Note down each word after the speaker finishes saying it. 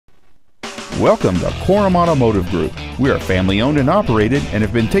Welcome to Korum Automotive Group. We are family owned and operated and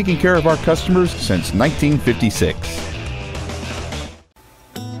have been taking care of our customers since 1956.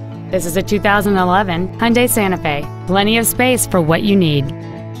 This is a 2011 Hyundai Santa Fe. Plenty of space for what you need.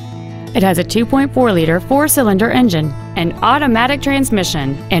 It has a 2.4-liter four-cylinder engine, an automatic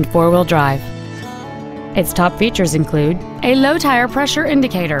transmission, and four-wheel drive. Its top features include a low-tire pressure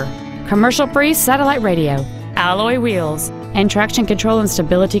indicator, commercial-free satellite radio, alloy wheels, and traction control and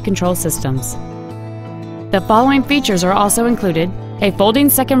stability control systems. The following features are also included: a folding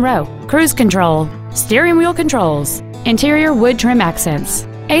second row, cruise control, steering wheel controls, interior wood trim accents,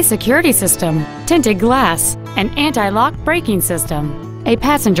 a security system, tinted glass, an anti-lock braking system, a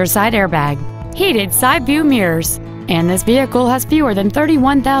passenger side airbag, heated side view mirrors, and this vehicle has fewer than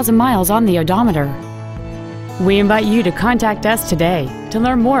 31,000 miles on the odometer. We invite you to contact us today to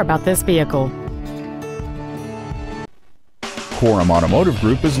learn more about this vehicle. Korum Automotive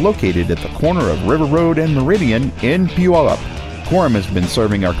Group is located at the corner of River Road and Meridian in Puyallup. Korum has been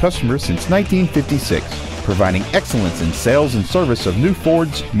serving our customers since 1956, providing excellence in sales and service of new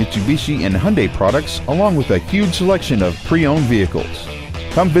Fords, Mitsubishi, and Hyundai products, along with a huge selection of pre-owned vehicles.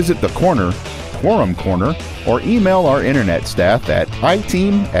 Come visit the corner, Korum Corner, or email our internet staff at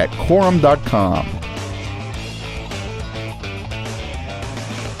iteam@korum.com.